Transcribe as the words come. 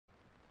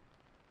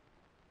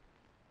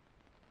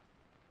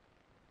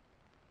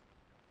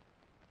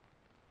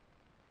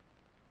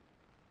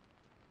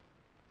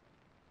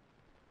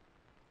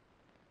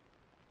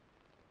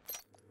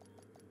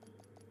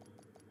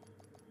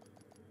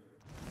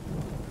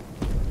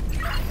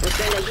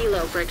Send a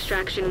helo for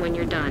extraction when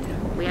you're done.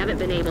 We haven't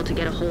been able to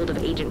get a hold of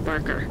Agent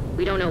Barker.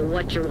 We don't know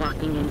what you're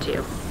walking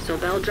into, so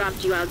Bell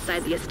dropped you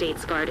outside the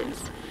estate's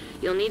gardens.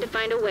 You'll need to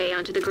find a way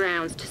onto the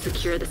grounds to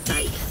secure the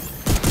site.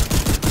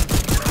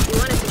 If you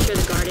want to secure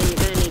the garden, you're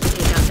gonna need to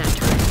take out that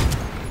turret.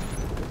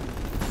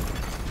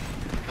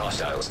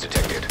 Hostiles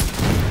detected.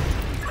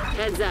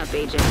 Heads up,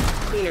 Agent.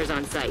 Cleaners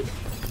on site.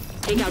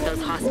 Take out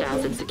those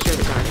hostiles and secure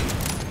the garden.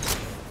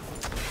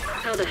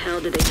 How the hell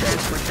did they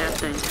transport that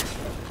thing?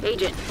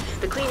 Agent,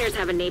 the cleaners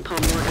have a napalm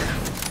mortar.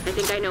 I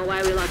think I know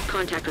why we lost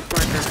contact with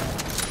Barker.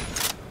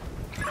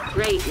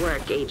 Great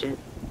work, Agent.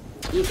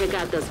 You took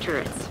out those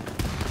turrets.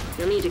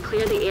 You'll need to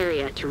clear the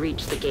area to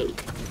reach the gate.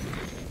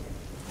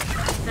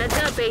 Heads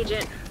up,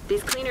 Agent.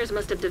 These cleaners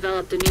must have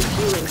developed a new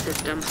fueling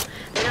system.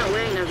 They're not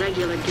wearing their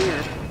regular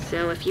gear,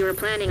 so if you were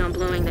planning on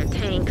blowing their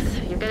tanks,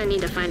 you're gonna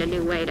need to find a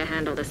new way to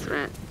handle this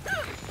threat.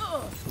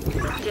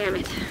 Damn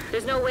it.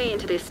 There's no way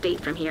into the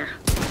estate from here.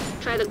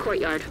 Try the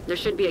courtyard. There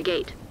should be a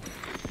gate.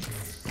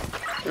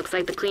 Looks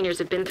like the cleaners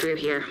have been through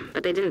here,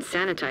 but they didn't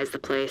sanitize the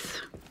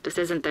place. This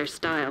isn't their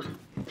style.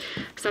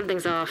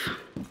 Something's off.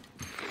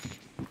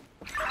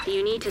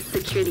 You need to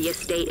secure the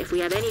estate if we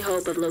have any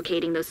hope of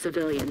locating those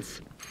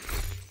civilians.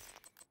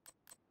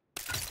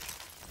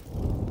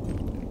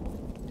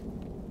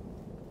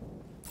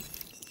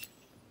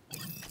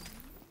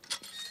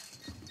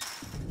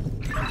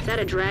 Is that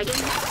a dragon?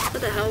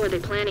 What the hell were they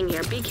planning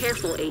here? Be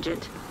careful,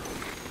 Agent.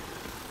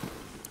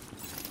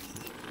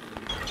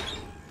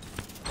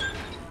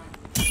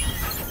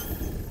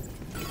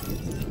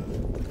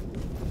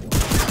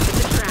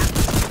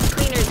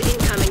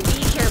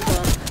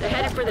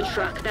 For the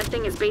truck. That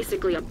thing is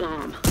basically a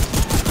bomb.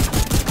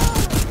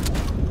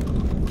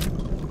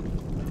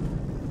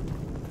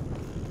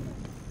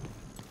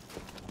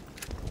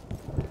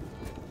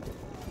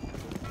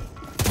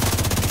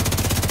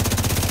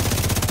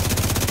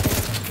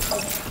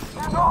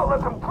 You know,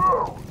 let them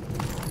through!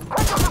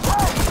 Take them to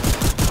tank!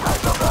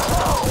 Take them to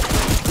hell!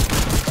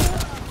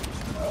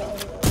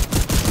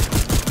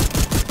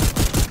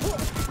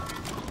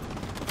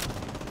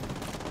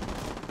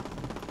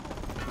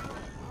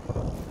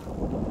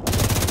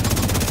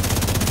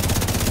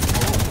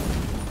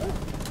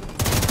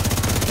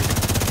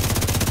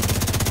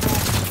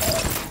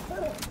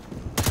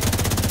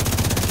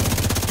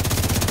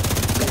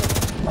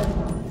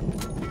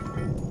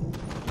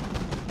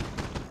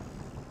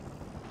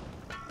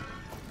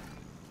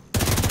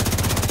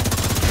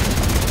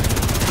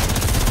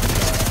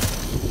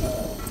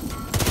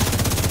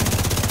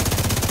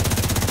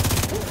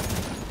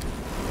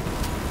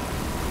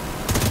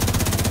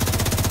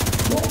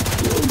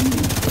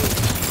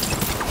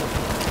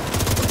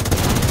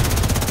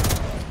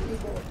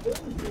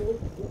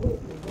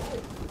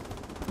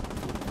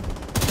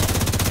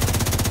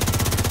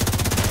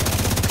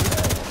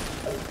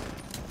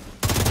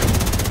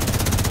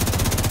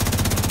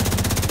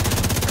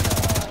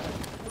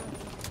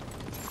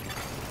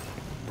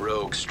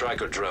 Rogue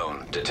striker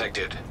drone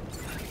detected.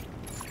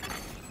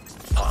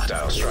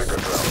 Hostile striker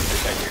drone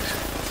detected.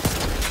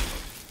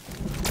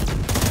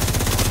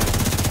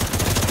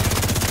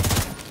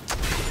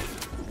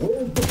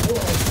 Where's the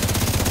plug?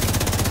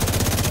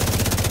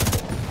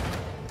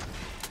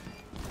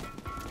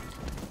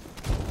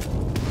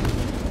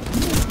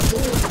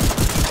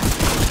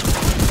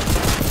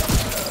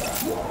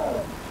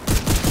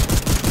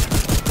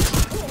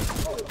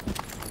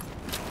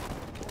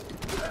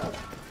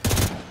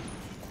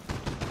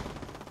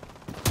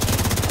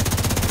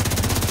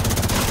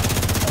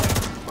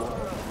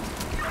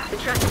 The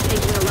truck is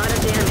taking a lot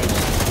of damage.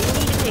 You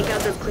need to take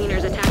out those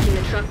cleaners attacking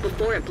the truck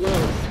before it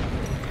blows.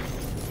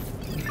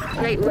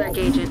 Great work,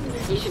 Agent.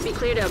 You should be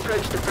clear to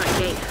approach the front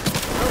gate.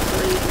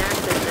 Hopefully you can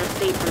access that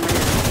state from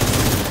there.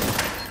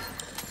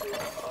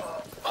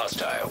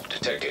 Hostile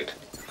detected.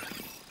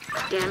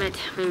 Damn it,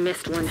 we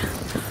missed one.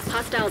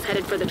 Hostiles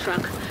headed for the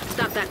truck.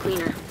 Stop that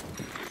cleaner.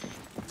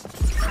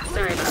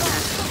 Sorry about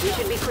that. You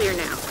should be clear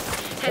now.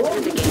 Head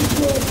through the gate.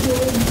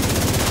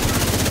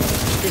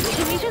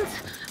 Division agents?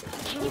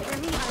 Can you hear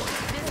me?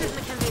 This is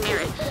Mackenzie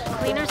Merritt.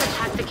 Cleaners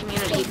attacked the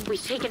community.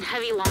 We've taken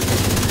heavy losses.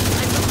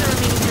 I moved the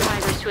remaining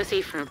survivors to a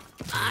safe room.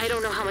 I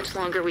don't know how much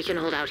longer we can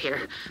hold out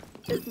here.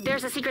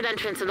 There's a secret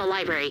entrance in the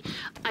library.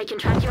 I can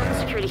track you on the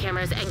security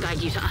cameras and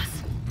guide you to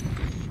us.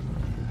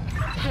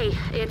 Hey,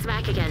 it's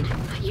Mac again.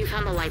 You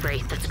found the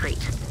library. That's great.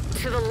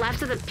 To the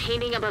left of the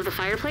painting above the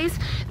fireplace,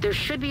 there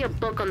should be a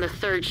book on the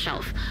third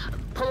shelf.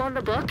 Pull on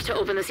the book to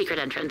open the secret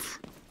entrance.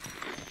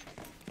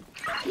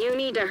 You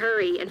need to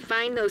hurry and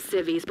find those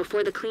civvies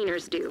before the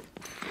cleaners do.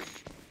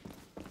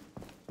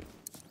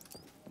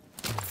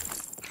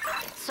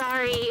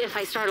 Sorry if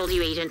I startled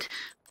you, Agent.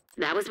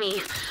 That was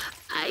me.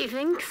 I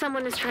think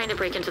someone is trying to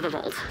break into the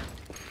vault.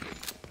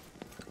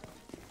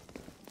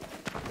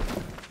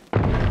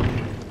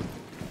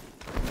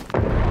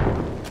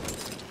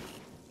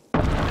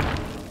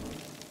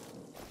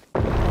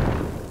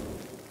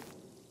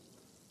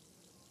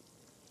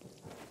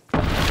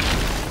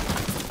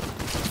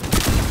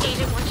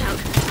 Agent, watch out.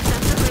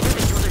 That's the breaker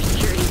that killed our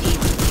security team.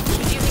 She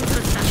was using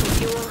some special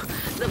fuel.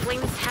 The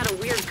flames had a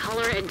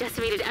and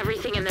decimated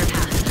everything in their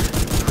path.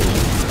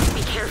 Please,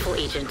 be careful,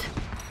 Agent.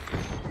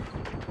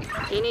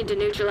 You need to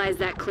neutralize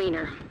that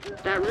cleaner.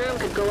 That room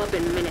could go up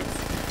in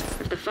minutes.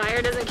 If the fire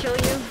doesn't kill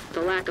you,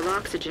 the lack of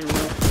oxygen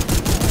will.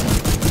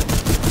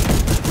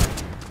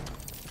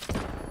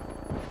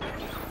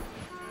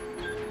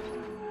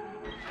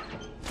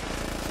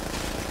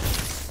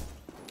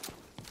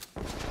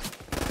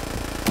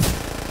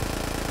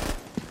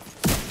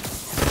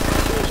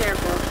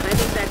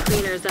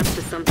 Cleaner's up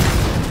to something.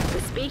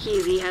 The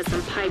speakeasy has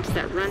some pipes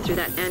that run through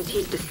that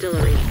antique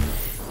distillery.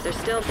 They're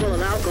still full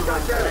of alcohol,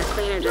 so that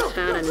cleaner just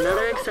found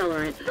another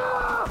accelerant.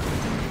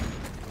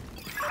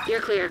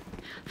 You're clear.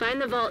 Find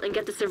the vault and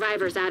get the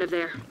survivors out of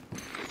there.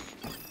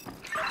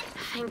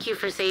 Thank you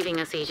for saving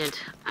us,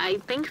 Agent. I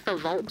think the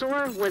vault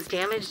door was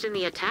damaged in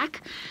the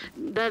attack.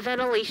 The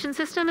ventilation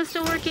system is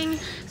still working,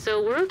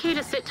 so we're okay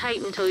to sit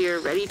tight until you're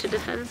ready to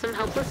defend some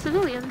helpless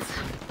civilians.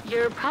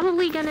 You're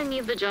probably gonna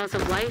need the Jaws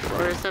of Life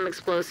or some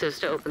explosives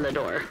to open the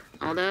door.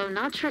 Although,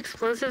 not sure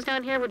explosives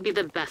down here would be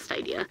the best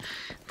idea.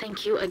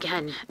 Thank you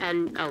again,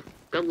 and oh,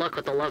 good luck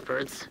with the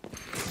lovebirds.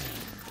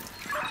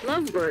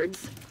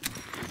 Lovebirds?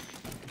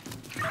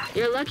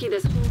 You're lucky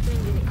this whole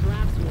thing didn't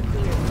collapse when the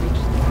cleaners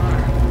reached the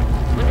bar.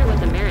 Wonder what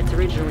the Merits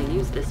originally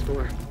used this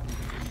for.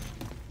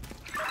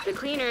 The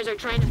cleaners are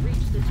trying to breach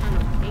the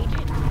tunnel.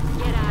 Agent,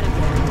 get out of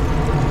there.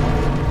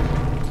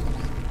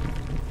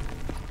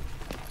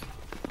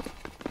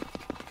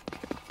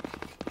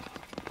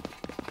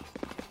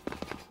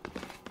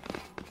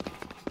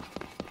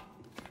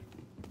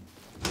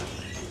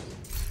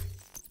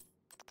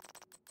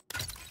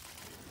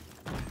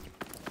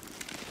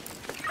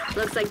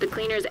 Looks like the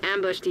cleaners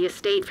ambushed the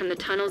estate from the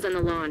tunnels and the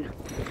lawn.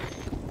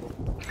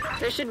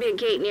 There should be a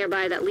gate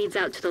nearby that leads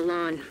out to the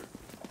lawn.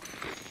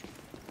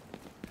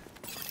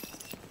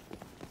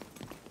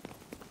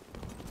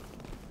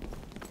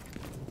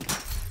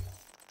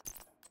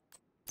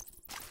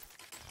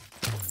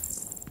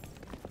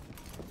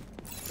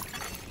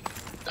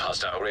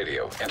 Hostile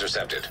radio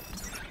intercepted.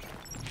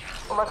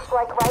 Looks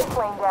like right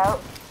lane's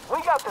out.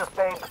 We got this,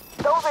 babe.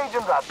 Those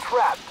agents are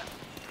trapped.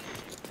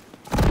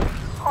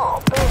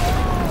 Oh, baby.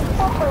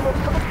 We'll play this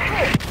for the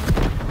kids.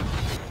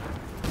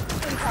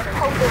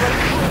 Hope they're in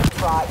the sweet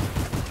spot.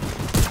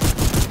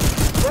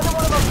 You're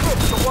one of those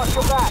kids, so watch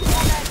your back.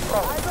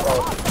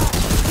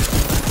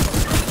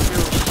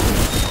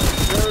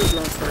 Those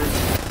lovebirds.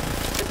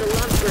 If the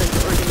lovebirds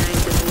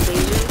organize this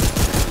invasion,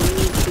 we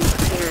need to be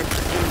prepared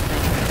for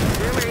anything.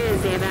 Rumor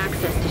is they have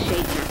access to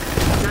Shade Tech.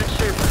 Not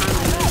sure if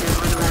Conley made their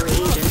honorary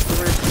agents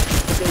or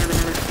if they have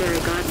another fairy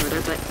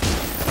godmother, but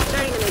it's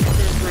starting to make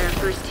sense why our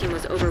first team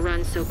was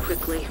overrun so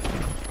quickly.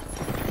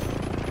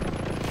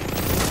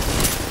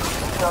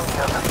 On the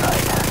other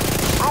side.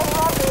 I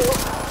love you.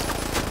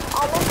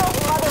 I'll make those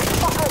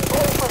motherfuckers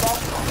pay for this.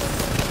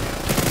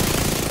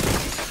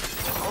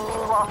 You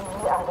on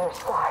the other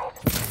side.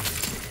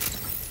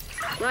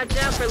 Watch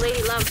out for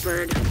Lady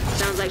Lovebird.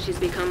 Sounds like she's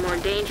become more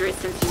dangerous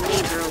since you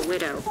made her a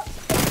widow.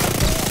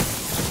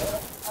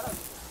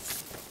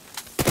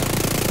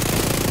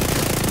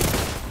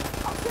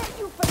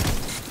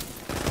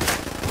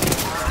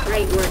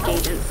 Great work,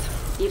 agents.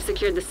 You've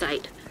secured the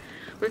site.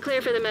 We're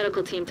clear for the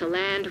medical team to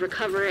land,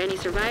 recover any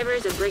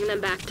survivors, and bring them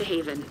back to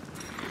Haven.